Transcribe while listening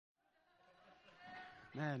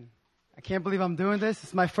Man, I can't believe I'm doing this.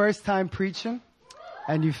 It's my first time preaching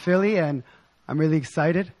at New Philly, and I'm really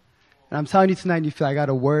excited. And I'm telling you tonight, New Philly, I got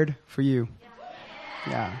a word for you.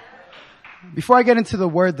 Yeah. Before I get into the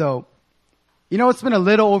word, though, you know, it's been a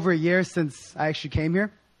little over a year since I actually came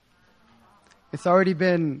here. It's already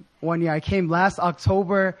been 1 year. I came last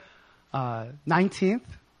October 19th.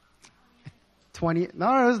 20.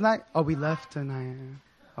 No, it was not. Oh, we left tonight.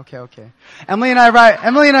 Okay. Emily and I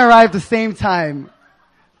arrived the same time,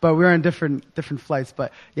 but we were on different flights.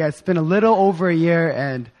 But yeah, it's been a little over a year,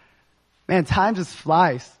 and man, time just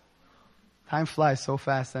flies. Time flies so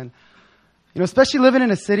fast. And, you know, especially living in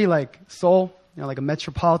a city like Seoul, you know, like a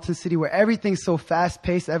metropolitan city where everything's so fast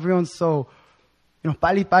paced, everyone's so, you know,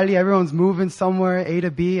 pali, everyone's moving somewhere, A to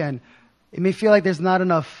B, and it may feel like there's not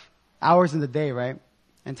enough hours in the day, right?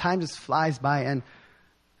 And time just flies by. And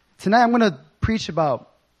tonight I'm going to preach about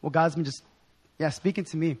what God's been just, speaking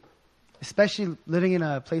to me, especially living in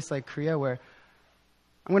a place like Korea where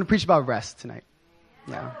I'm going to preach about rest tonight.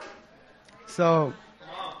 Yeah. So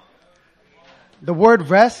the word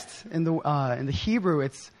rest in the Hebrew,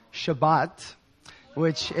 it's Shabbat,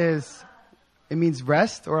 which is, it means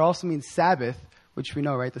rest, or it also means Sabbath, which we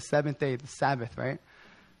know, right? The seventh day, the Sabbath, right?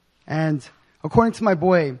 And according to my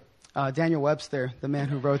boy, Daniel Webster, the man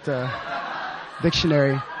who wrote the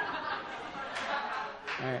dictionary.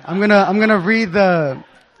 All right, I'm gonna read the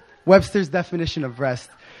Webster's definition of rest.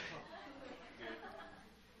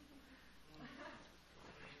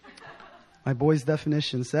 My boy's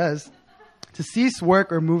definition says, to cease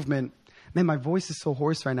work or movement. Man, my voice is so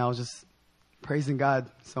hoarse right now. I was just praising God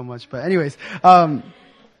so much. But anyways, to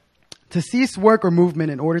cease work or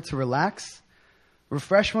movement in order to relax,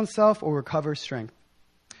 refresh oneself, or recover strength.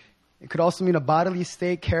 It could also mean a bodily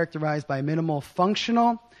state characterized by minimal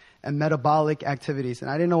functional and metabolic activities. And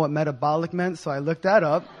I didn't know what metabolic meant, so I looked that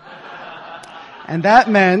up. And that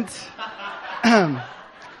meant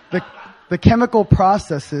the chemical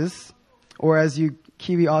processes, or as you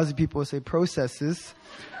Kiwi Aussie people say, processes,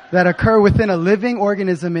 that occur within a living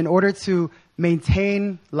organism in order to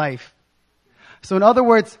maintain life. So in other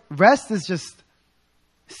words, rest is just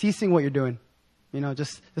ceasing what you're doing. You know,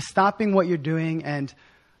 just stopping what you're doing, and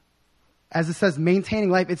as it says, maintaining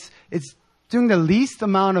life, it's doing the least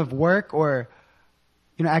amount of work or,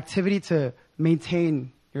 you know, activity to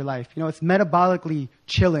maintain your life. You know, it's metabolically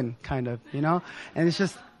chilling, kind of, you know, and it's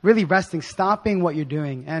just really resting, stopping what you're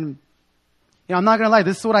doing. And, you know, I'm not going to lie,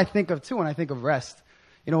 this is what I think of too when I think of rest.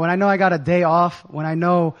 You know, when I know I got a day off, when I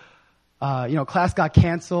know, you know, class got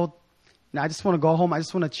canceled, you know, I just want to go home. I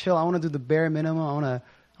just want to chill. I want to do the bare minimum. I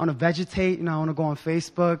want to vegetate. You know, I want to go on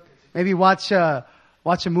Facebook, maybe watch a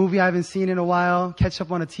movie I haven't seen in a while, catch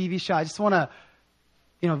up on a TV show. I just want to,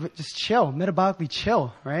 you know, just chill, metabolically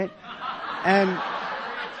chill, right? And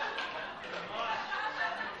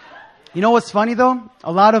you know what's funny though?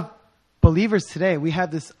 A lot of believers today, we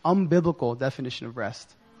have this unbiblical definition of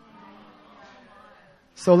rest.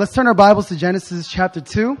 So let's turn our Bibles to Genesis chapter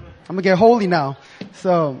 2. I'm going to get holy now.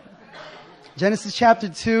 So Genesis chapter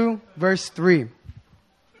 2, verse 3.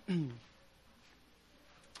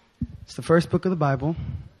 It's the first book of the Bible.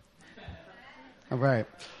 All right.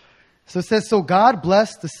 So it says, so God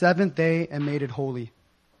blessed the seventh day and made it holy,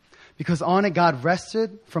 because on it God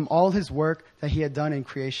rested from all his work that he had done in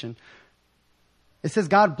creation. It says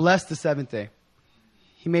God blessed the seventh day.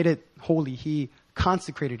 He made it holy. He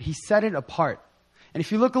consecrated. He set it apart. And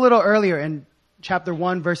if you look a little earlier in chapter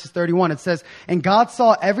 1, verses 31, it says, and God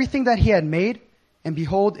saw everything that he had made, and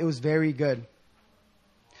behold, it was very good.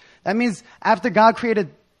 That means after God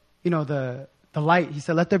created, you know, the light, he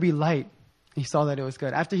said, let there be light. He saw that it was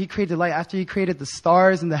good. After he created light, after he created the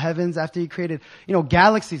stars in the heavens, after he created, you know,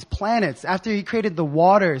 galaxies, planets, after he created the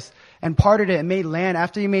waters and parted it and made land,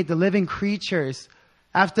 after he made the living creatures,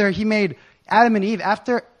 after he made Adam and Eve,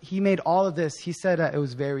 after he made all of this, he said that it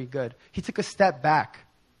was very good. He took a step back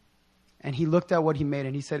and he looked at what he made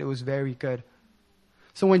and he said it was very good.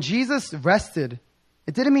 So when Jesus rested,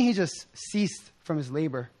 it didn't mean he just ceased from his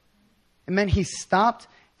labor. It meant he stopped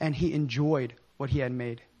and he enjoyed what he had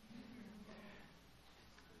made.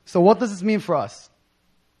 So what does this mean for us?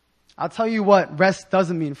 I'll tell you what rest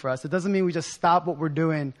doesn't mean for us. It doesn't mean we just stop what we're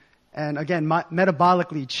doing and, again,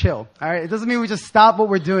 metabolically chill. All right? It doesn't mean we just stop what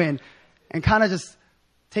we're doing and kind of just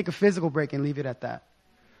take a physical break and leave it at that.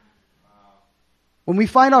 When we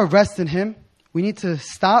find our rest in him, we need to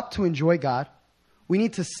stop to enjoy God. We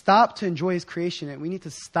need to stop to enjoy his creation, and we need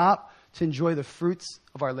to stop to enjoy the fruits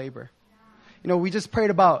of our labor. You know, we just prayed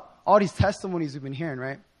about all these testimonies we've been hearing,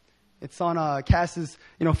 right? It's on Cass's,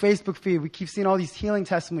 you know, Facebook feed. We keep seeing all these healing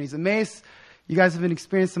testimonies. Amaze, you guys have been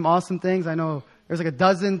experiencing some awesome things. I know There's like a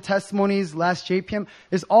dozen testimonies last JPM.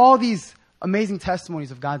 There's all these amazing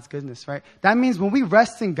testimonies of God's goodness, right? That means when we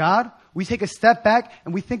rest in God, we take a step back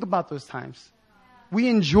and we think about those times. We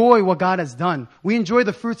enjoy what God has done. We enjoy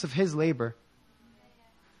the fruits of His labor.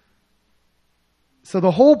 So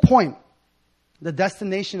the whole point, the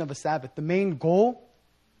destination of a Sabbath, the main goal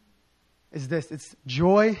is this. It's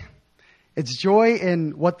joy. It's joy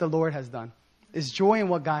in what the Lord has done. It's joy in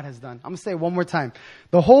what God has done. I'm going to say it one more time.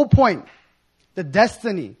 The whole point, the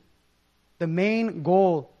destiny, the main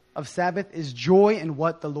goal of Sabbath is joy in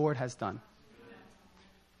what the Lord has done.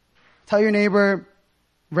 Tell your neighbor,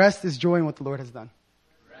 rest is joy in what the Lord has done.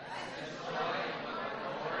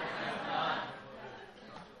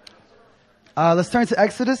 Let's turn to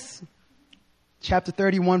Exodus chapter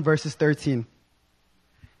 31, verses 13.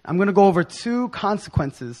 I'm going to go over 2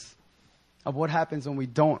 consequences of what happens when we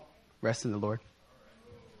don't rest in the Lord.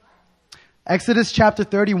 Exodus chapter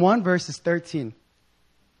 31, verses 13.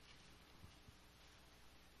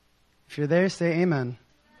 If you're there, say amen.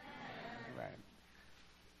 Right.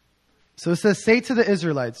 So it says, say to the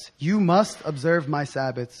Israelites, you must observe my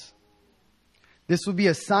Sabbaths. This will be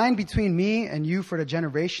a sign between me and you for the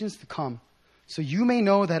generations to come, so you may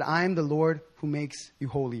know that I am the Lord who makes you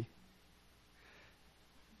holy.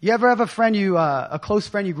 You ever have a friend a close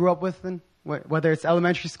friend you grew up with, whether it's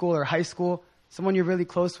elementary school or high school, someone you're really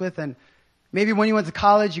close with, and maybe when you went to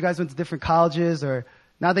college, you guys went to different colleges, or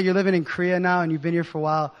now that you're living in Korea now and you've been here for a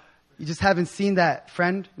while, you just haven't seen that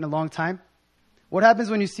friend in a long time. What happens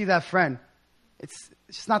when you see that friend? It's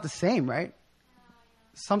just not the same, right?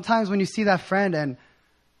 Sometimes when you see that friend and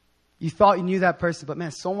you thought you knew that person, but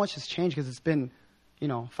man, so much has changed because it's been,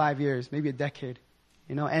 5 years, maybe a decade,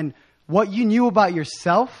 and what you knew about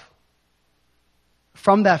yourself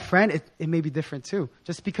from that friend, it may be different too,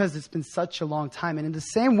 just because it's been such a long time. And in the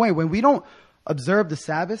same way, when we don't observe the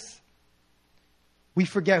Sabbath, we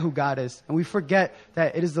forget who God is. And we forget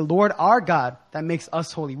that it is the Lord our God that makes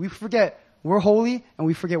us holy. We forget we're holy, and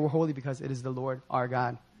we forget we're holy because it is the Lord our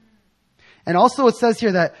God. And also it says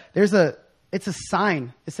here that it's a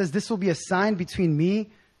sign. It says this will be a sign between me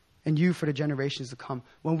and you for the generations to come.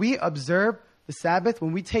 When we observe the Sabbath,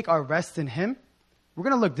 when we take our rest in Him, we're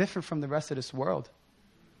going to look different from the rest of this world.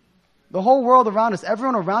 The whole world around us,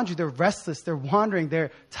 everyone around you, they're restless, they're wandering,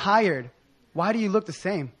 they're tired. Why do you look the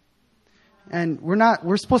same? And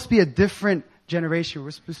we're supposed to be a different generation.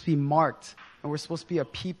 We're supposed to be marked, and we're supposed to be a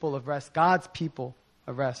people of rest, God's people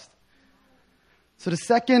of rest. So the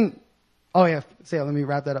second, let me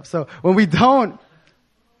wrap that up. So when we don't,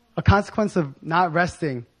 a consequence of not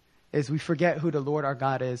resting is we forget who the Lord our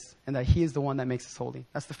God is and that He is the one that makes us holy.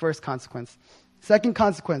 That's the first consequence. Second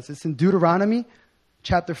consequence is in Deuteronomy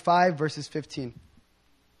chapter 5, verses 15.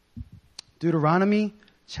 Deuteronomy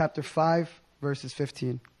chapter 5, verses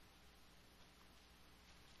 15.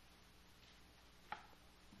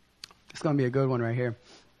 It's going to be a good one right here.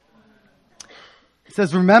 It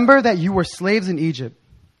says, remember that you were slaves in Egypt,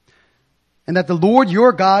 and that the Lord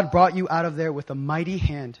your God brought you out of there with a mighty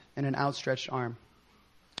hand and an outstretched arm.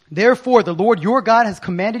 Therefore, the Lord your God has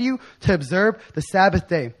commanded you to observe the Sabbath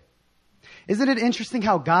day. Isn't it interesting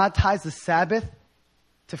how God ties the Sabbath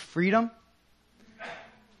to freedom?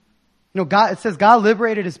 It says God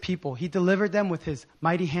liberated His people. He delivered them with His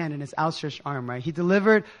mighty hand and His outstretched arm, right? He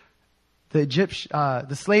delivered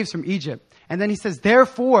the slaves from Egypt. And then He says,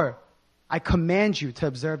 therefore, I command you to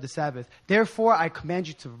observe the Sabbath. Therefore, I command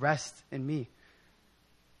you to rest in me.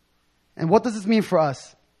 And what does this mean for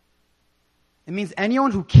us? It means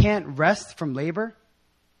anyone who can't rest from labor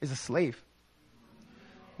is a slave.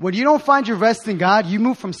 When you don't find your rest in God, you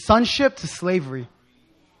move from sonship to slavery.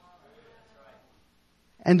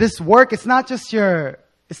 And this work, it's not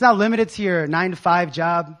limited to your 9-to-5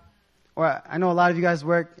 job. Or I know a lot of you guys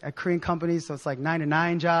work at Korean companies, so it's like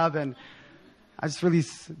 9-to-9 job. And I just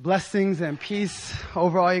release blessings and peace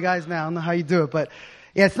over all you guys, man. I don't know how you do it. But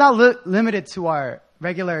yeah, it's not limited to our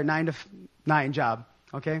regular 9-to-9 job,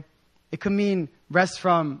 okay? It could mean rest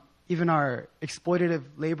from even our exploitative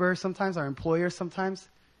labor sometimes, our employers sometimes.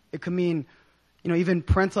 It could mean, even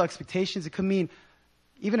parental expectations. It could mean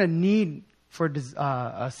even a need for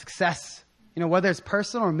a success. Whether it's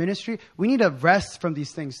personal or ministry, we need to rest from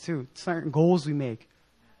these things too. Certain goals we make,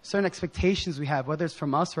 certain expectations we have, whether it's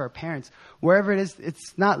from us or our parents. Wherever it is,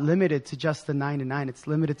 it's not limited to just the 9-to-9. It's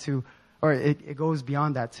limited to, or it goes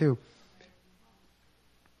beyond that too.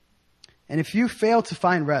 And if you fail to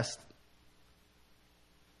find rest,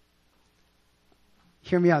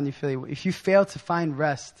 hear me out, New Philly. If you fail to find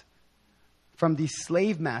rest from these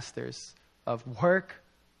slave masters of work,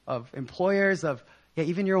 of employers, of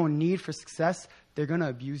even your own need for success, they're going to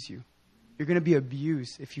abuse you. you're going to be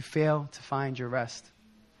abused if you fail to find your rest.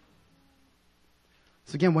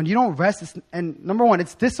 So again, when you don't rest, and number one,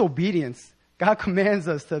 it's disobedience. God commands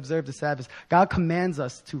us to observe the Sabbath. God commands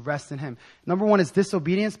us to rest in Him. Number one is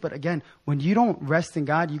disobedience, but again, when you don't rest in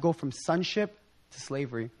God, you go from sonship to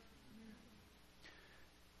slavery.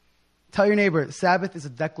 Tell your neighbor, Sabbath is a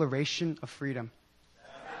declaration of freedom.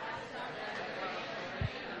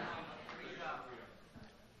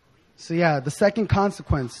 So yeah, the second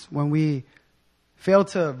consequence when we fail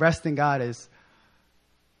to rest in God is,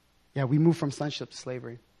 we move from sonship to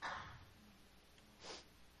slavery.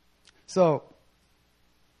 So,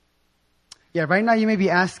 right now you may be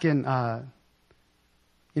asking,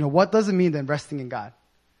 what does it mean then resting in God?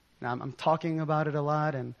 Now, I'm talking about it a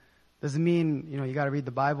lot, and does it mean, you got to read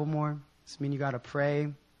the Bible more? Does it mean you got to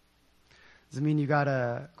pray? Does it mean you got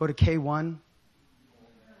to go to K1?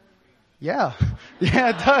 Yeah. Yeah,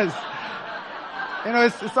 it does.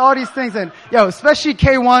 It's all these things. And, especially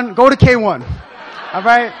K1, go to K1. All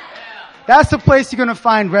right? That's the place you're going to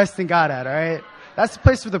find rest in God at, all right? That's the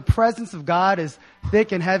place where the presence of God is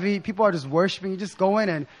thick and heavy. People are just worshiping. You just go in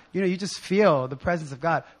and, you just feel the presence of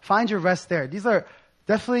God. Find your rest there. These are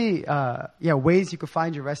definitely, ways you could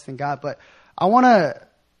find your rest in God. But I want to,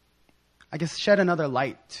 shed another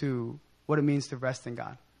light to what it means to rest in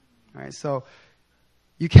God. All right, so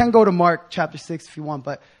you can go to Mark chapter 6 if you want,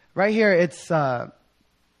 but right here it's the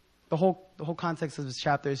whole context of this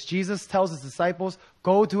chapter is Jesus tells his disciples,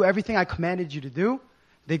 go do everything I commanded you to do.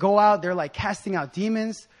 They go out, they're like casting out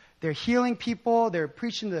demons, they're healing people, they're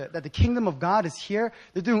preaching that the kingdom of God is here.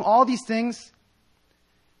 They're doing all these things.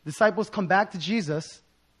 Disciples come back to Jesus.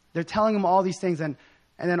 They're telling him all these things, and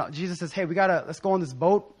then Jesus says, hey, let's go on this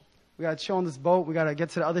boat. We got to chill on this boat. We got to get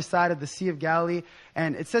to the other side of the Sea of Galilee.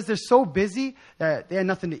 And it says they're so busy that they had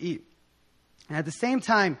nothing to eat. And at the same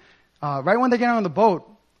time, right when they get on the boat,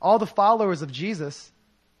 all the followers of Jesus,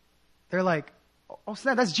 they're like, oh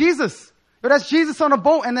snap, that's Jesus. That's Jesus on a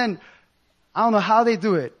boat. And then, I don't know how they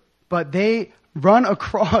do it, but they run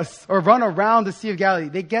across or run around the Sea of Galilee.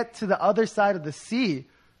 They get to the other side of the sea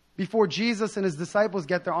before Jesus and his disciples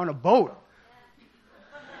get there on a boat.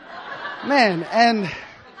 Man, and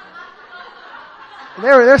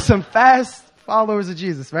there's some fast followers of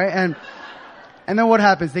Jesus, right? And then what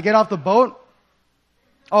happens? They get off the boat.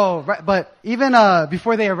 Oh, right. But even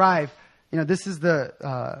before they arrive, this is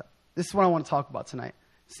what I want to talk about tonight.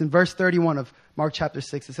 It's in verse 31 of Mark chapter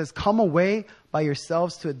 6. It says, come away by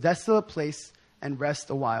yourselves to a desolate place and rest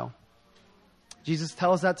a while. Jesus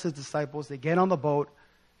tells that to his disciples. They get on the boat.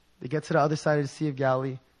 They get to the other side of the Sea of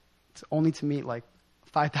Galilee. It's only to meet like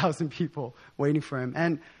 5,000 people waiting for him.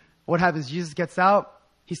 And what happens? Jesus gets out.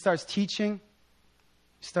 He starts teaching.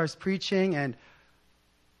 He starts preaching. And,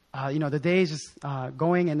 the day is just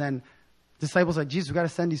going. And then disciples are like, Jesus, we got to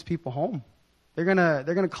send these people home. They're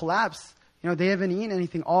gonna collapse. They haven't eaten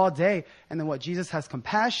anything all day. And then what? Jesus has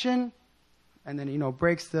compassion. And then,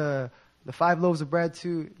 breaks the 5 loaves of bread,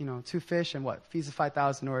 2 fish, and what? Feeds the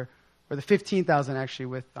 5,000 or the 15,000 actually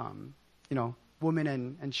with,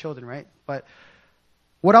 women and children, right? But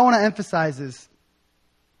what I want to emphasize is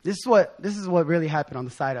this is what really happened on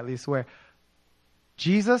the side, at least, where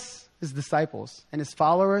Jesus, his disciples, and his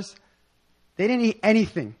followers, they didn't eat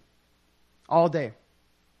anything all day.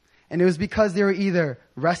 And it was because they were either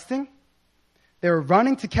resting, they were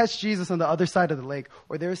running to catch Jesus on the other side of the lake,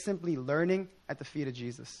 or they were simply learning at the feet of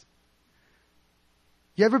Jesus.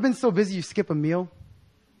 You ever been so busy you skip a meal?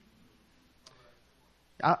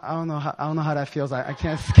 I don't know how that feels. I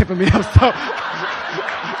can't skip a meal, so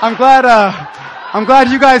I'm glad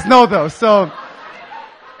you guys know though. So,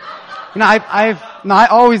 I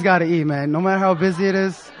always gotta eat, man. No matter how busy it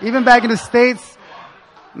is. Even back in the States,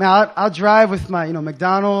 man, I'll drive with my,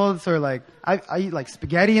 McDonald's or like, I eat like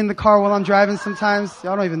spaghetti in the car while I'm driving sometimes.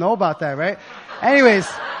 Y'all don't even know about that, right? Anyways,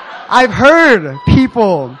 I've heard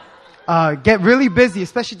people, get really busy,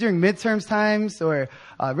 especially during midterms times or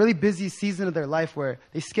a really busy season of their life where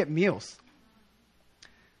they skip meals.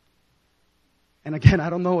 And again, I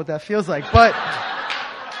don't know what that feels like, but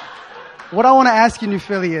what I want to ask you, New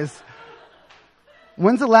Philly, is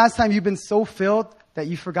when's the last time you've been so filled that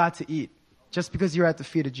you forgot to eat just because you're at the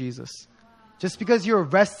feet of Jesus? Just because you're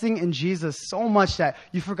resting in Jesus so much that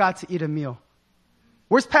you forgot to eat a meal.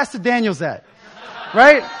 Where's Pastor Daniels at?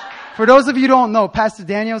 Right? For those of you who don't know, Pastor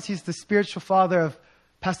Daniels, he's the spiritual father of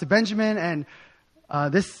Pastor Benjamin and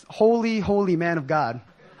this holy, holy man of God.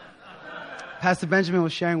 Pastor Benjamin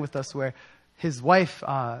was sharing with us where his wife,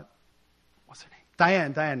 what's her name?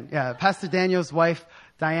 Diane. Yeah, Pastor Daniels' wife,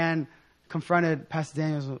 Diane, confronted Pastor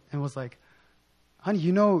Daniels and was like, honey,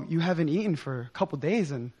 you haven't eaten for a couple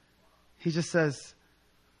days. And he just says,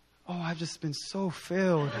 I've just been so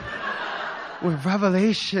filled with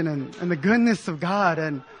revelation and the goodness of God.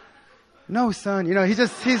 And no, son, he's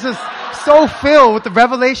just so filled with the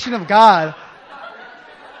revelation of God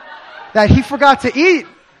that he forgot to eat.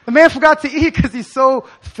 The man forgot to eat because he's so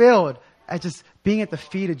filled at just being at the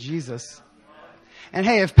feet of Jesus. And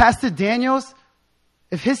hey, if Pastor Daniels,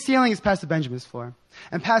 if his ceiling is Pastor Benjamin's floor,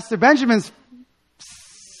 and Pastor Benjamin's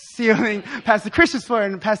ceiling, Pastor Christian's floor,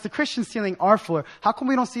 and Pastor Christian's ceiling our floor, how come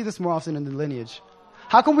we don't see this more often in the lineage?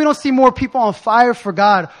 How come we don't see more people on fire for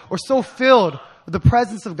God or so filled with the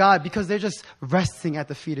presence of God because they're just resting at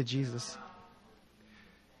the feet of Jesus?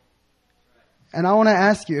 And I want to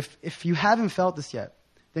ask you, if you haven't felt this yet,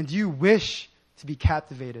 then do you wish to be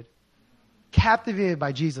captivated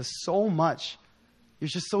by Jesus so much? You're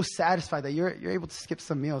just so satisfied that you're able to skip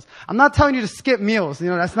some meals. I'm not telling you to skip meals.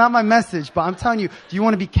 That's not my message. But I'm telling you, do you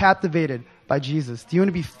want to be captivated by Jesus? Do you want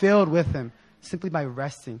to be filled with him simply by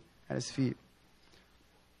resting at his feet?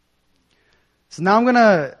 So now I'm going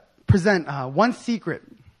to present one secret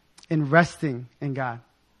in resting in God.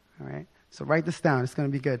 All right? So write this down. It's going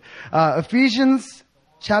to be good. Ephesians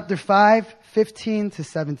chapter 5, 15 to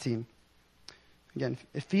 17. Again,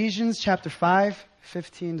 Ephesians chapter 5,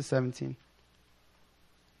 15 to 17.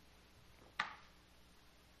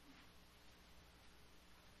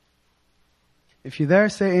 If you're there,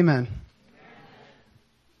 say amen.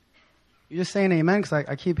 You're just saying amen because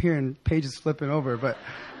I keep hearing pages flipping over. But,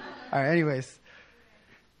 all right, anyways.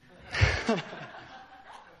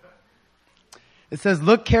 It says,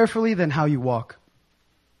 look carefully then how you walk.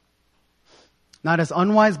 Not as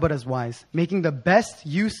unwise, but as wise, making the best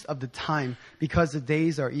use of the time because the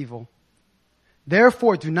days are evil.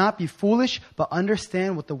 Therefore, do not be foolish, but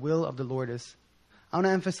understand what the will of the Lord is. I want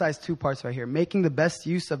to emphasize two parts right here. Making the best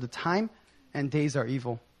use of the time and days are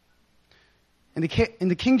evil. In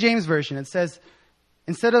the King James Version, it says,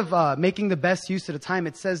 instead of making the best use of the time,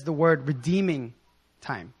 it says the word redeeming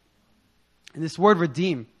time. And this word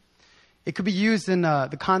redeem, it could be used in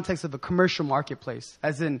the context of a commercial marketplace,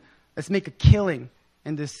 as in, let's make a killing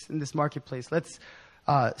in this marketplace. Let's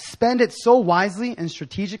spend it so wisely and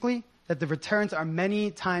strategically that the returns are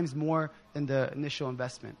many times more than the initial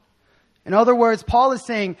investment. In other words, Paul is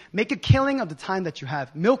saying, make a killing of the time that you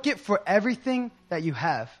have. Milk it for everything that you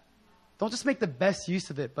have. Don't just make the best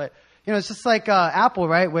use of it. But, it's just like Apple,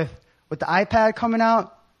 right? With the iPad coming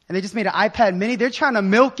out, and they just made an iPad mini. They're trying to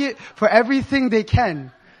milk it for everything they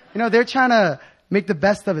can. They're trying to make the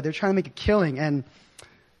best of it. They're trying to make a killing. And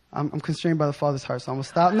I'm constrained by the Father's heart, so I'm going to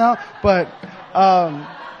stop now. But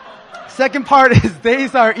second part is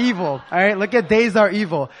days are evil. All right, look at days are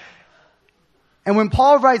evil. And when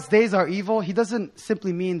Paul writes days are evil, he doesn't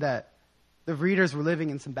simply mean that the readers were living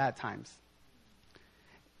in some bad times.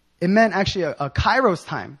 It meant actually a kairos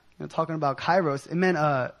time. Talking about kairos, it meant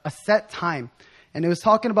a set time. And it was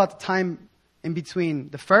talking about the time in between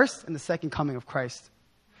the first and the second coming of Christ,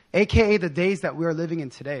 aka the days that we are living in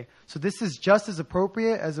today. So this is just as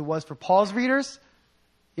appropriate as it was for Paul's readers,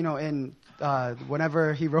 in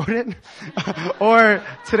whenever he wrote it, or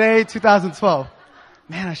today, 2012.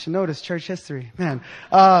 Man, I should know this church history. Man.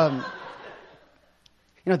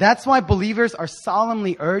 That's why believers are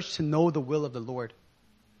solemnly urged to know the will of the Lord.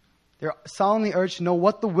 They're solemnly urged to know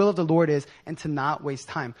what the will of the Lord is and to not waste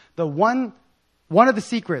time. One of the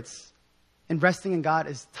secrets in resting in God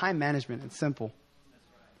is time management. It's simple.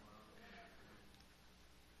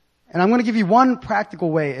 And I'm going to give you one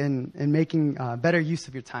practical way in making better use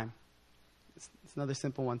of your time. It's another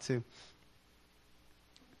simple one too.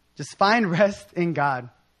 Just find rest in God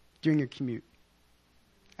during your commute.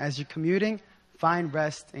 As you're commuting, find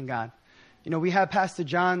rest in God. We had Pastor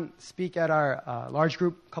John speak at our large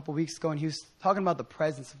group a couple weeks ago, and he was talking about the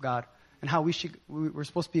presence of God and how we're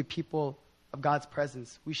supposed to be a people of God's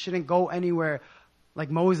presence. We shouldn't go anywhere like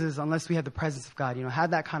Moses unless we had the presence of God,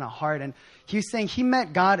 had that kind of heart. And he was saying he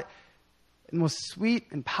met God in the most sweet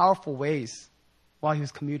and powerful ways while he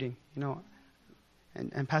was commuting,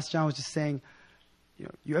 And Pastor John was just saying,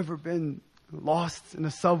 you ever been lost in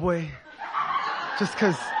a subway? Just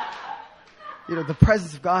because, the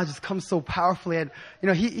presence of God just comes so powerfully. And,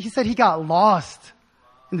 he said he got lost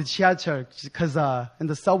in the 지하철 because, in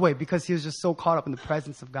the subway because he was just so caught up in the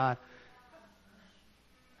presence of God.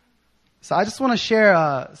 So I just want to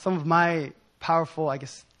share some of my powerful,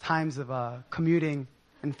 times of commuting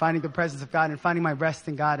and finding the presence of God and finding my rest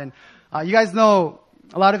in God. And you guys know,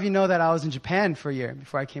 a lot of you know that I was in Japan for a year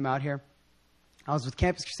before I came out here. I was with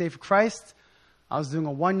Campus Crusade for Christ. I was doing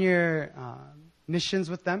a 1-year missions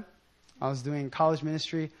with them. I was doing college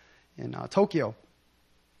ministry in Tokyo.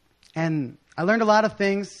 And I learned a lot of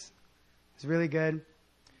things. It was really good.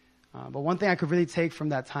 But one thing I could really take from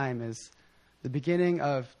that time is the beginning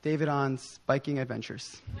of David On's biking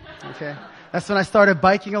adventures. Okay? That's when I started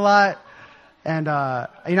biking a lot. And,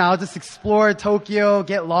 I'll just explore Tokyo,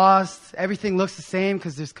 get lost. Everything looks the same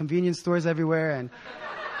because there's convenience stores everywhere. And,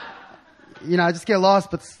 I just get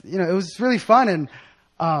lost. But, it was really fun.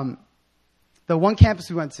 And the one campus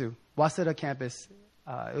we went to, Waseda campus,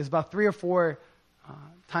 it was about 3 or 4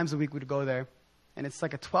 times a week we'd go there. And it's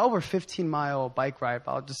like a 12 or 15 mile bike ride.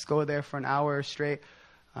 I'll just go there for an hour straight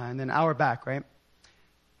and then an hour back, right?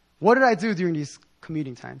 What did I do during these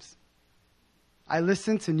commuting times? I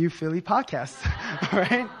listened to New Philly podcasts,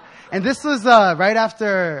 right? And this was right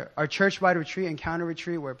after our church-wide retreat, Encounter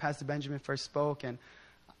Retreat, where Pastor Benjamin first spoke. And,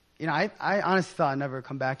 I honestly thought I'd never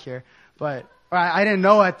come back here. But I didn't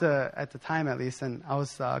know at the time, at least. And I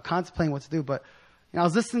was contemplating what to do. But, I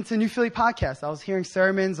was listening to New Philly podcasts. I was hearing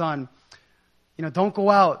sermons on, don't go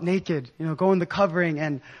out naked, go in the covering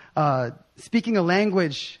and speaking a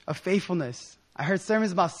language of faithfulness. I heard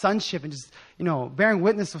sermons about sonship and just, bearing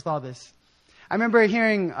witness with all this. I remember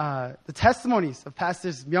hearing the testimonies of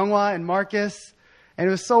Pastors Myunghwa and Marcus, and it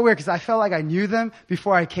was so weird because I felt like I knew them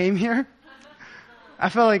before I came here. I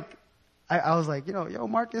felt like, I was like, yo,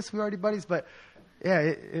 Marcus, we already buddies, but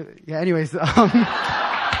yeah, anyways.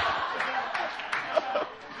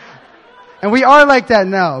 And we are like that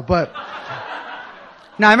now, but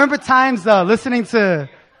now I remember times listening to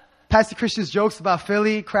Pastor Christian's jokes about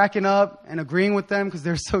Philly, cracking up and agreeing with them because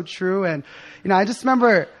they're so true. And, I just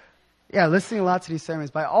remember, listening a lot to these sermons.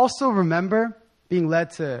 But I also remember being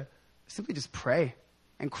led to simply just pray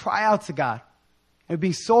and cry out to God. And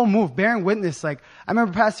being so moved, bearing witness. Like, I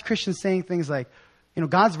remember Pastor Christian saying things like,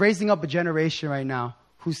 God's raising up a generation right now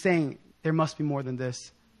who's saying there must be more than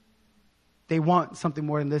this. They want something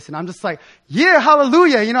more than this. And I'm just like, yeah,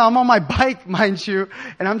 hallelujah. I'm on my bike, mind you,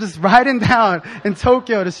 and I'm just riding down in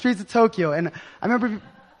Tokyo, the streets of Tokyo. And I remember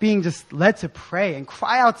being just led to pray and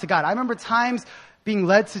cry out to God. I remember times being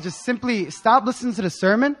led to just simply stop listening to the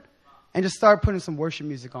sermon and just start putting some worship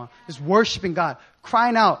music on. Just worshiping God,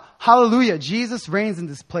 crying out, hallelujah, Jesus reigns in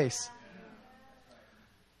this place.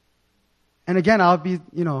 And again, I'll be,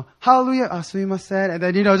 hallelujah, asumimasen, and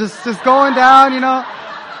then, just going down,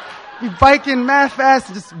 be biking mad fast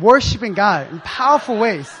and just worshiping God in powerful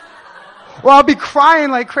ways. Or I'll be crying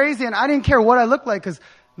like crazy and I didn't care what I looked like because,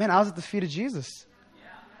 man, I was at the feet of Jesus.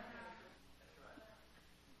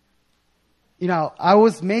 I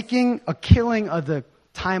was making a killing of the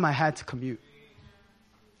time I had to commute.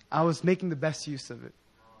 I was making the best use of it.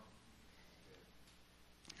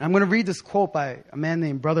 I'm going to read this quote by a man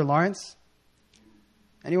named Brother Lawrence.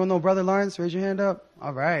 Anyone know Brother Lawrence? Raise your hand up.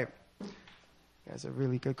 All right. You guys are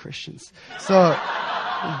really good Christians. So,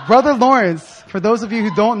 Brother Lawrence, for those of you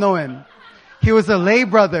who don't know him, he was a lay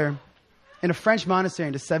brother in a French monastery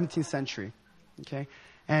in the 17th century. Okay?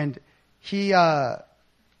 And he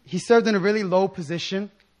served in a really low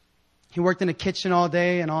position. He worked in a kitchen all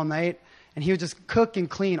day and all night, and he would just cook and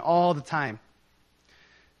clean all the time.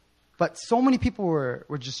 But so many people were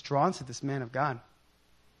just drawn to this man of God.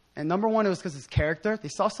 And number one, it was because of his character. They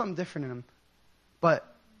saw something different in him. But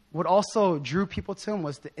what also drew people to him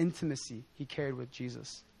was the intimacy he carried with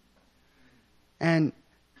Jesus. And,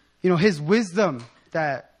 his wisdom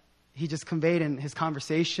that he just conveyed in his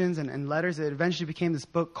conversations and letters, it eventually became this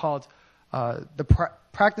book called The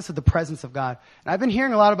Practice of the Presence of God. And I've been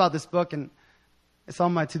hearing a lot about this book, and it's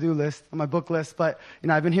on my to-do list, on my book list. But,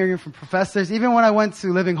 I've been hearing it from professors. Even when I went to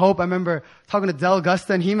Living Hope, I remember talking to Del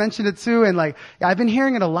Augusta, and he mentioned it too. And, I've been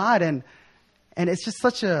hearing it a lot. And it's just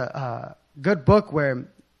such a good book where,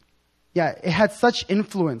 it had such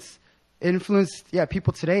influence. It influenced,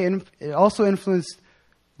 people today. And it also influenced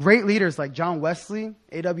great leaders like John Wesley,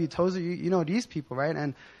 A.W. Tozer. You know these people, right?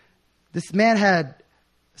 And this man had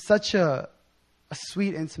such a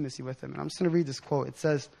sweet intimacy with him. And I'm just going to read this quote. It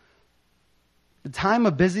says, "The time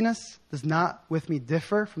of busyness does not with me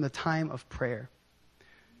differ from the time of prayer.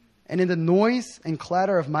 And in the noise and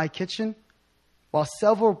clatter of my kitchen, while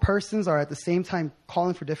several persons are at the same time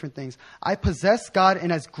calling for different things, I possess God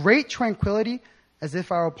in as great tranquility as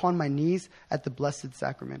if I were upon my knees at the Blessed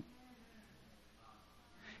Sacrament."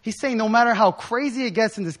 He's saying no matter how crazy it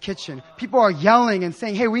gets in this kitchen, people are yelling and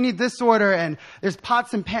saying, hey, we need this order, and there's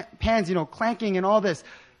pots and pans, clanking and all this.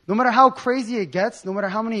 No matter how crazy it gets, no matter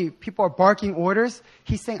how many people are barking orders,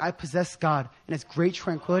 he's saying, I possess God in its great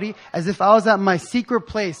tranquility, as if I was at my secret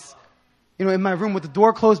place, in my room with the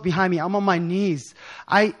door closed behind me. I'm on my knees.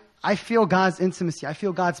 I feel God's intimacy. I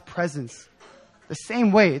feel God's presence. The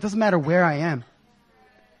same way. It doesn't matter where I am.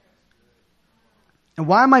 And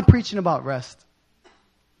why am I preaching about rest?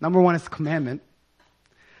 Number one, it's a commandment.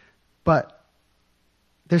 But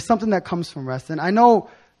there's something that comes from rest. And I know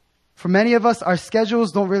for many of us, our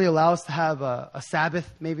schedules don't really allow us to have a Sabbath,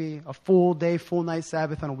 maybe a full day, full night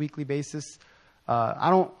Sabbath on a weekly basis. I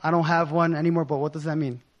don't have one anymore, but what does that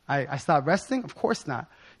mean? I stopped resting? Of course not.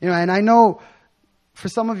 And I know for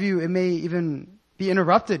some of you, it may even be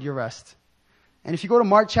interrupted, your rest. And if you go to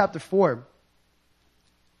Mark chapter 4,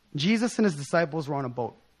 Jesus and his disciples were on a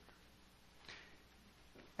boat.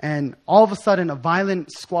 And all of a sudden, a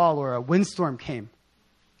violent squall or a windstorm came.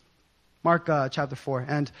 Mark chapter 4.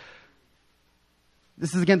 And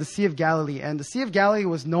this is, again, the Sea of Galilee. And the Sea of Galilee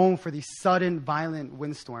was known for these sudden, violent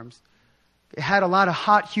windstorms. It had a lot of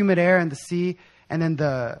hot, humid air in the sea. And then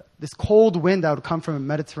this cold wind that would come from the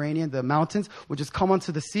Mediterranean, the mountains, would just come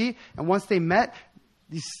onto the sea. And once they met,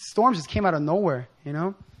 these storms just came out of nowhere,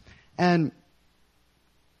 And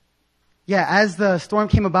yeah, as the storm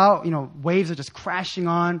came about, waves are just crashing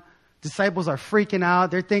on. Disciples are freaking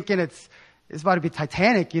out. They're thinking it's about to be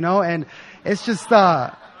Titanic, and it's just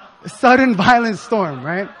a sudden violent storm,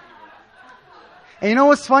 right? And you know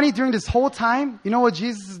what's funny? During this whole time, you know what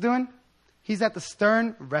Jesus is doing? He's at the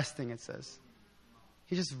stern resting, it says.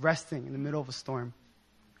 He's just resting in the middle of a storm.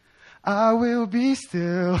 I will be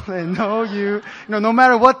still and know you. No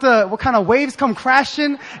matter what kind of waves come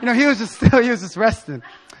crashing, he was just still, he was just resting.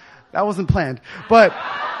 That wasn't planned. But,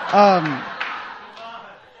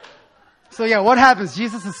 so yeah, what happens?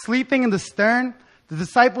 Jesus is sleeping in the stern. The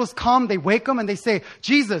disciples come, they wake him and they say,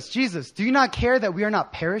 Jesus, do you not care that we are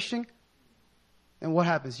not perishing? And what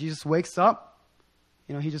happens? Jesus wakes up.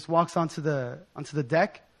 He just walks onto the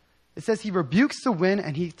deck. It says he rebukes the wind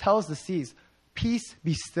and he tells the seas, peace,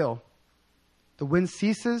 be still. The wind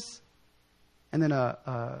ceases and then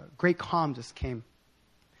a great calm just came.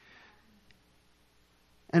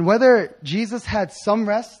 And whether Jesus had some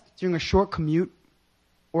rest during a short commute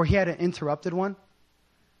or he had an interrupted one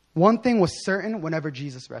thing was certain whenever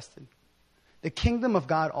Jesus rested. The kingdom of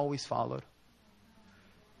God always followed.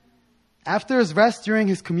 After his rest during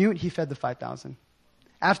his commute, he fed the 5,000.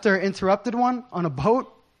 After an interrupted one on a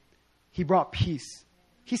boat, he brought peace.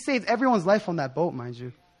 He saved everyone's life on that boat, mind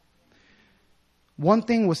you. One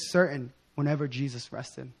thing was certain whenever Jesus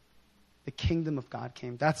rested. The kingdom of God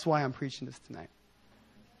came. That's why I'm preaching this tonight.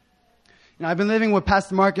 I've been living with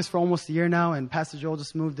Pastor Marcus for almost a year now, and Pastor Joel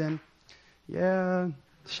just moved in. Yeah,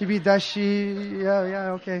 shibi dashi.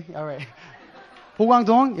 Yeah, okay, all right.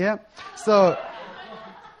 Dong, yeah. So,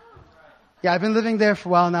 yeah, I've been living there for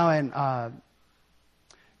a while now, and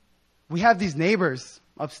we have these neighbors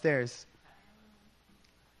upstairs.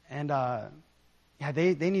 And, yeah,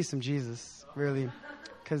 they need some Jesus, really.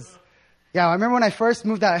 Because, yeah, I remember when I first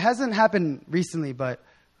moved out. It hasn't happened recently, but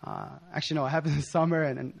actually, no, it happened in summer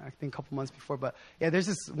and I think a couple months before. But, yeah, there's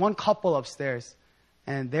this one couple upstairs.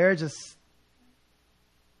 And they're just,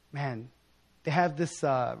 man, they have this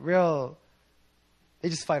they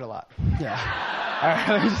just fight a lot. Yeah. All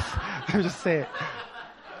right, let me just say it.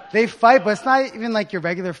 They fight, but it's not even like your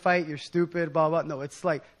regular fight, you're stupid, blah, blah. No, it's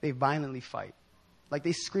like they violently fight. Like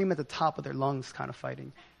they scream at the top of their lungs kind of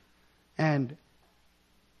fighting. And,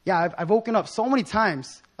 yeah, I've woken up so many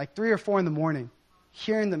times, like 3 or 4 in the morning,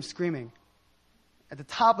 hearing them screaming at the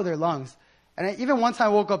top of their lungs. And even one time I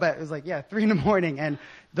woke up it was like, 3 in the morning, and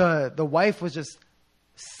the wife was just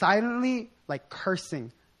silently like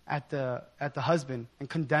cursing at the husband and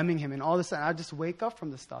condemning him and all this. And I just wake up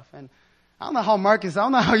from this stuff. And I don't know how Marcus, I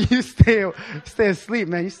don't know how you stay asleep,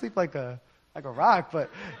 man. You sleep like a rock, but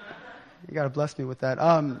you gotta bless me with that.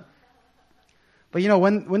 But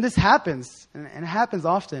when this happens, and it happens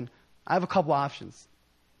often, I have a couple options.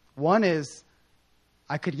 One is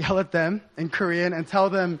I could yell at them in Korean and tell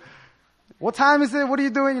them, what time is it? What are you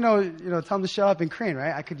doing? Tell them to shut up in Korean,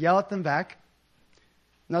 right? I could yell at them back.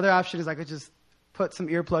 Another option is I could just put some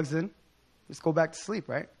earplugs in, just go back to sleep,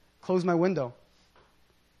 right? Close my window.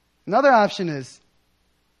 Another option is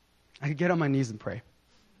I could get on my knees and pray.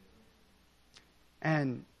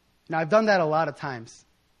 And I've done that a lot of times.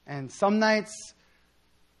 And some nights,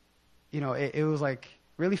 it was like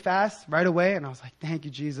really fast, right away. And I was like, thank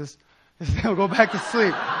you, Jesus. I'll go back to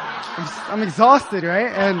sleep. I'm exhausted,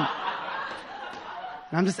 right? And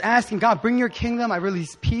I'm just asking, God, bring your kingdom. I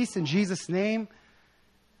release peace in Jesus' name.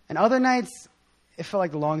 And other nights, it felt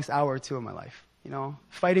like the longest hour or two of my life.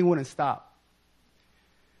 Fighting wouldn't stop.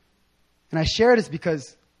 And I share this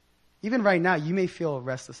because even right now, you may feel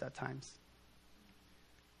restless at times.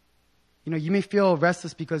 You may feel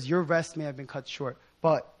restless because your rest may have been cut short.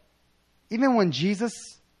 But even when Jesus,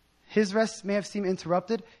 his rest may have seemed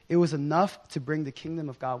interrupted, it was enough to bring the kingdom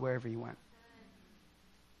of God wherever he went.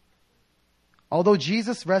 Although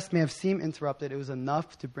Jesus' rest may have seemed interrupted, it was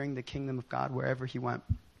enough to bring the kingdom of God wherever he went.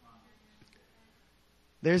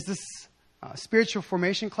 there's this spiritual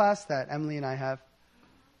formation class that Emily and I have.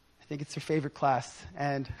 I think it's her favorite class.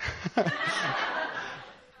 And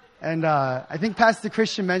and I think Pastor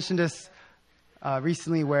Christian mentioned this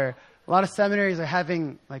recently, where a lot of seminaries are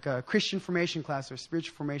having like a Christian formation class or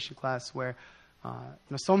spiritual formation class where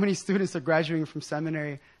so many students are graduating from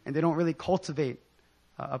seminary and they don't really cultivate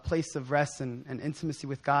a place of rest and intimacy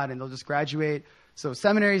with God, and they'll just graduate. So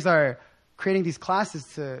seminaries are creating these classes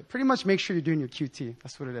to pretty much make sure you're doing your QT.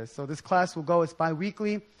 That's what it is. So this class will go, it's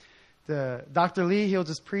bi-weekly. Dr. Lee, he'll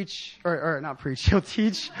just preach, or not preach, he'll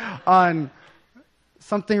teach on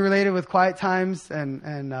something related with quiet times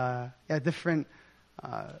and different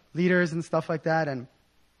leaders and stuff like that. And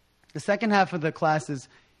the second half of the class is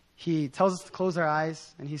he tells us to close our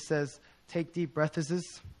eyes, and he says, take deep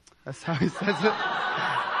breaths. That's how he says it.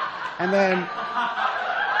 And then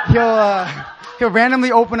he'll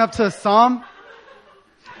randomly open up to a psalm.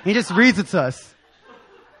 He just reads it to us.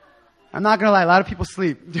 I'm not gonna lie, a lot of people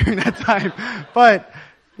sleep during that time. But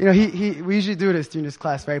we usually do this during this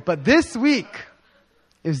class, right? But this week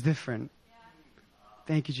it was different.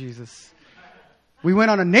 Thank you, Jesus. We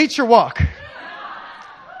went on a nature walk.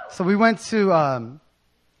 So we went to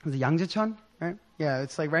was it Yangjacheon, right? Yeah,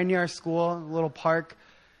 it's like right near our school, a little park.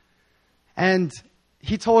 And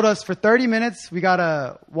he told us for 30 minutes, we got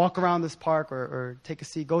to walk around this park or take a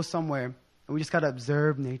seat, go somewhere, and we just got to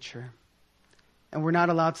observe nature. And we're not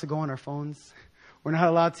allowed to go on our phones. We're not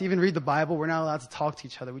allowed to even read the Bible. We're not allowed to talk to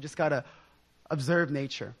each other. We just got to observe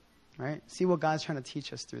nature, right? See what God's trying to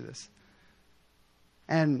teach us through this.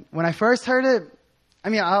 And when I first heard it, I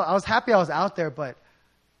was happy I was out there, but,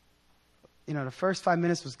 the first 5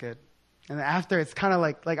 minutes was good. And then after, it's kind of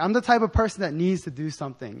like I'm the type of person that needs to do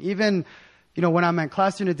something. Even, when I'm in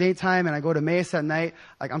class during the daytime and I go to Emmaus at night,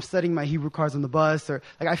 like I'm studying my Hebrew cards on the bus, or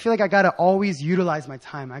like I feel like I got to always utilize my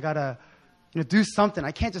time. I got to, do something.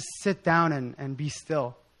 I can't just sit down and be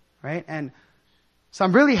still, right? And so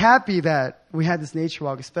I'm really happy that we had this nature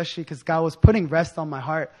walk, especially because God was putting rest on my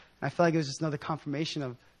heart. And I feel like it was just another confirmation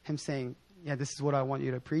of him saying, yeah, this is what I want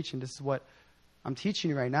you to preach, and this is what I'm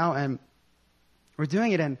teaching you right now. And we're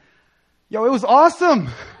doing it, and it was awesome.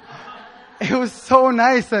 It was so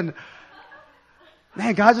nice. And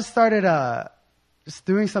man, God just started just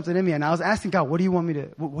doing something in me. And I was asking God, what do you want me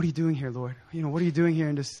to, what are you doing here, Lord? What are you doing here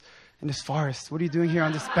in this forest? What are you doing here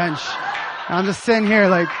on this bench? And I'm just sitting here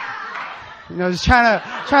like, just trying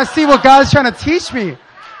to see what God's trying to teach me.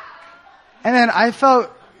 And then I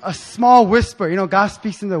felt a small whisper. God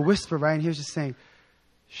speaks in the whisper, right? And he was just saying,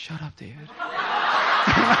 shut up, David.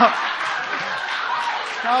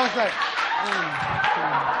 I was like,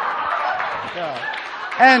 yeah.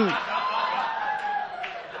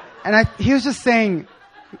 He was just saying,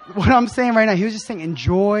 what I'm saying right now, he was just saying,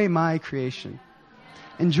 enjoy my creation.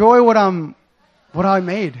 Enjoy what I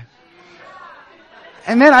made.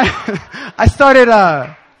 And then I started,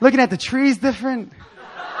 looking at the trees different.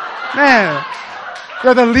 Man,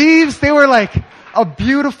 the leaves, they were like a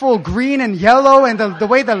beautiful green and yellow, and the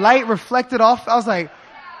way the light reflected off, I was like,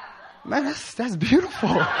 man, that's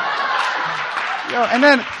beautiful. And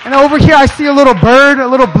then over here I see a little bird, a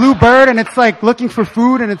little blue bird, and it's like looking for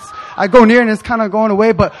food, and I go near and it's kind of going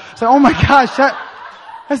away, but it's like, oh my gosh,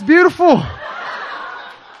 that's beautiful.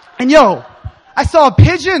 And I saw a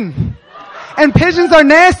pigeon, and pigeons are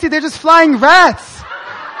nasty, they're just flying rats.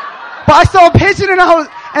 But I saw a pigeon and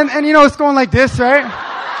it's going like this, right?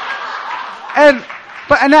 And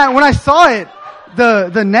when I saw it,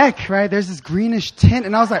 the neck, right, there's this greenish tint,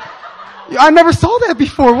 and I was like, I never saw that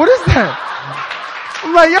before. What is that?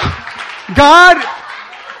 I'm like, God,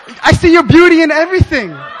 I see your beauty in everything.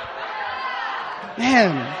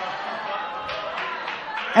 Man.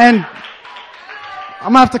 And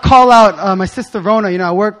I'm gonna have to call out my sister Rona.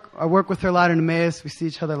 I work with her a lot in Emmaus. We see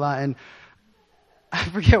each other a lot, and I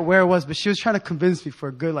forget where it was, but she was trying to convince me for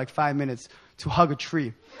a good 5 minutes to hug a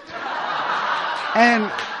tree.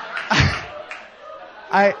 And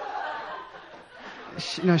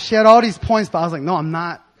she had all these points, but I was like, no, I'm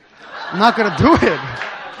not going to do it.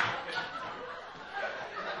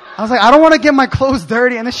 I was like, I don't want to get my clothes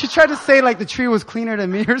dirty. And then she tried to say the tree was cleaner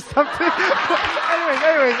than me or something.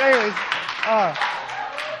 anyways.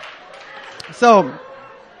 So,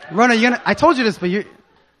 Rona, I told you this, but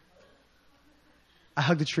I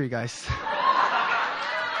hugged the tree, guys.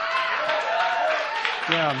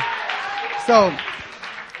 Yeah. So,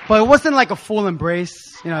 but it wasn't like a full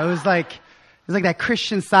embrace. It was like that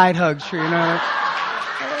Christian side hug tree, Hey,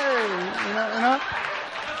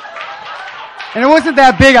 And it wasn't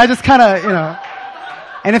that big. I just kind of,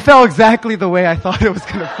 and it felt exactly the way I thought it was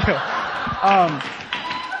going to feel.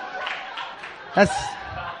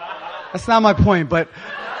 That's not my point, but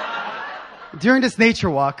during this nature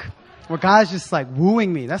walk, where God's just like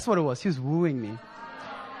wooing me, that's what it was. He was wooing me.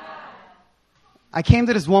 I came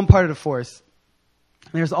to this one part of the forest,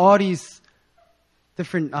 and there's all these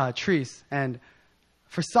different trees, and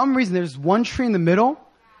for some reason, there's one tree in the middle,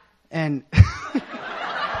 and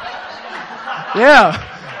yeah.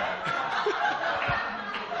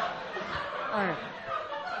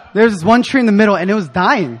 There's this one tree in the middle, and it was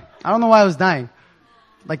dying. I don't know why it was dying.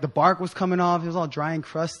 Like the bark was coming off. It was all dry and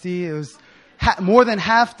crusty. It was more than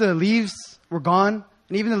half the leaves were gone.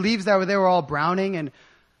 And even the leaves that were there were all browning. And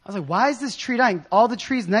I was like, why is this tree dying? All the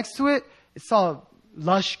trees next to it, it's all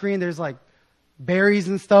lush green. There's like berries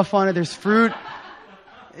and stuff on it. There's fruit.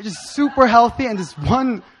 It's just super healthy. And this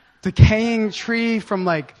one decaying tree from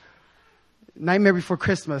like Nightmare Before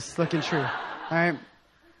Christmas looking tree. All right.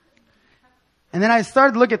 And then I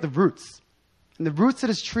started to look at the roots. And the roots of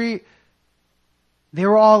this tree, they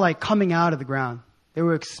were all like coming out of the ground. They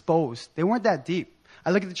were exposed. They weren't that deep.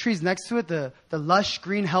 I look at the trees next to it, the lush,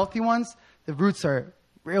 green, healthy ones, the roots are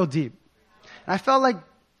real deep. And I felt like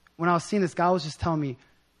when I was seeing this, God was just telling me,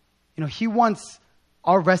 He wants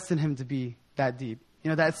our rest in Him to be that deep.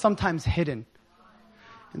 That it's sometimes hidden.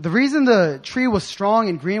 The reason the tree was strong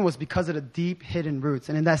and green was because of the deep hidden roots.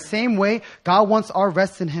 And in that same way, God wants our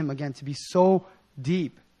rest in Him again to be so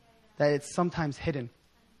deep that it's sometimes hidden.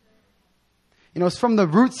 It's from the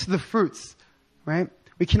roots to the fruits, right?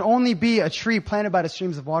 We can only be a tree planted by the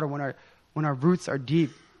streams of water when our roots are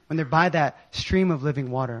deep, when they're by that stream of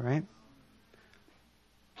living water, right?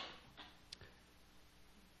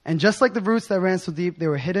 And just like the roots that ran so deep, they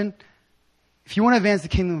were hidden. If you want to advance the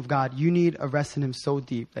kingdom of God, you need a rest in Him so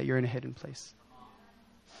deep that you're in a hidden place.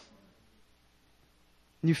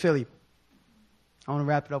 New Philly, I want to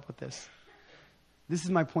wrap it up with this. This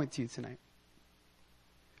is my point to you tonight.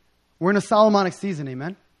 We're in a Solomonic season,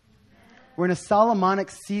 amen? We're in a Solomonic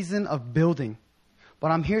season of building.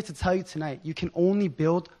 But I'm here to tell you tonight, you can only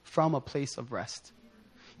build from a place of rest.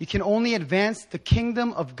 You can only advance the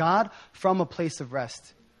kingdom of God from a place of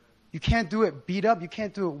rest. You can't do it beat up. You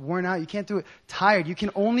can't do it worn out. You can't do it tired. You can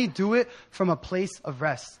only do it from a place of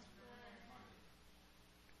rest.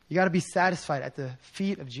 You got to be satisfied at the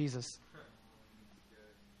feet of Jesus.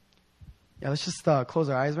 Yeah, let's just close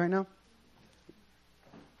our eyes right now.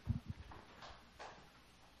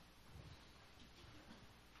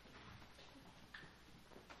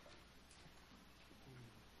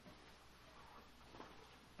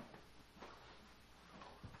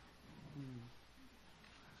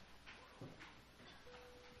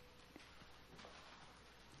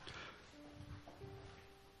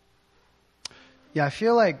 Yeah, I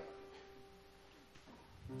feel like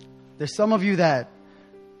there's some of you that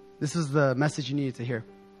this is the message you needed to hear.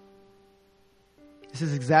 This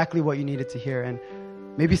is exactly what you needed to hear. And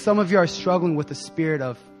maybe some of you are struggling with the spirit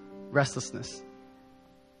of restlessness.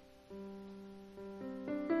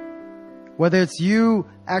 Whether it's you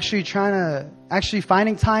actually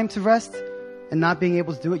finding time to rest and not being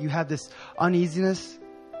able to do it, you have this uneasiness.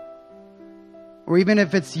 Or even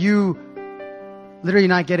if it's you literally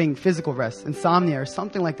not getting physical rest, insomnia or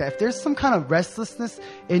something like that. If there's some kind of restlessness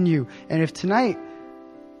in you, and if tonight,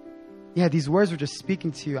 these words were just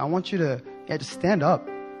speaking to you, I want you to, just stand up.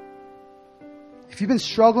 If you've been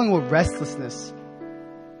struggling with restlessness,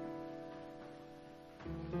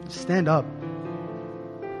 stand up.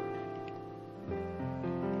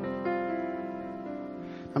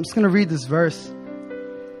 I'm just going to read this verse.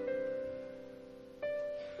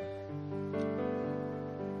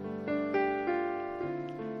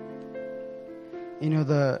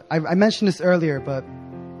 I mentioned this earlier, but,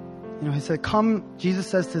 He said, Jesus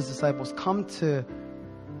says to His disciples, come to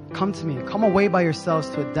me, come away by yourselves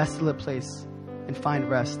to a desolate place and find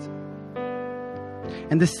rest.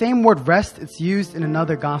 And the same word rest, it's used in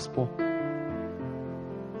another gospel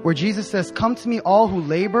where Jesus says, come to me all who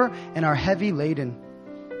labor and are heavy laden,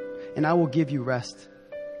 and I will give you rest.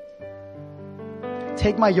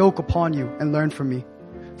 Take my yoke upon you and learn from me.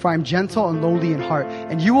 For I am gentle and lowly in heart,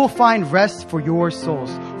 and you will find rest for your souls.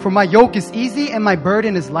 For my yoke is easy and my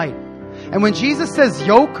burden is light. And when Jesus says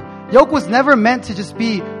yoke was never meant to just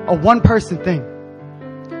be a one-person thing.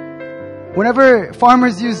 Whenever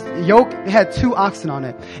farmers used yoke, they had 2 oxen on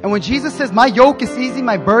it. And when Jesus says, my yoke is easy,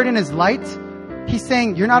 my burden is light, He's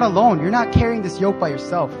saying, you're not alone. You're not carrying this yoke by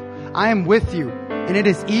yourself. I am with you, and it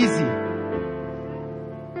is easy.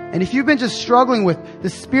 And if you've been just struggling with the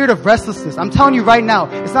spirit of restlessness, I'm telling you right now,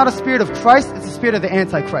 it's not a spirit of Christ, it's a spirit of the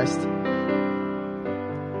Antichrist.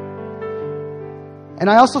 And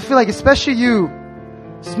I also feel like, especially you,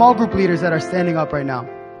 small group leaders that are standing up right now,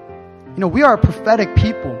 we are a prophetic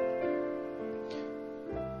people.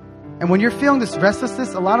 And when you're feeling this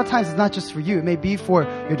restlessness, a lot of times it's not just for you. It may be for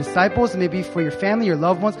your disciples. It may be for your family, your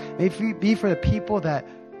loved ones. It may be for the people that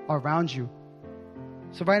are around you.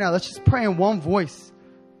 So right now, let's just pray in one voice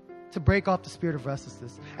to break off the spirit of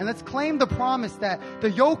restlessness. And let's claim the promise that the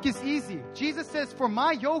yoke is easy. Jesus says, for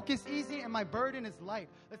my yoke is easy and my burden is light.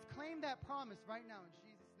 Let's claim that promise right now in Jesus' name.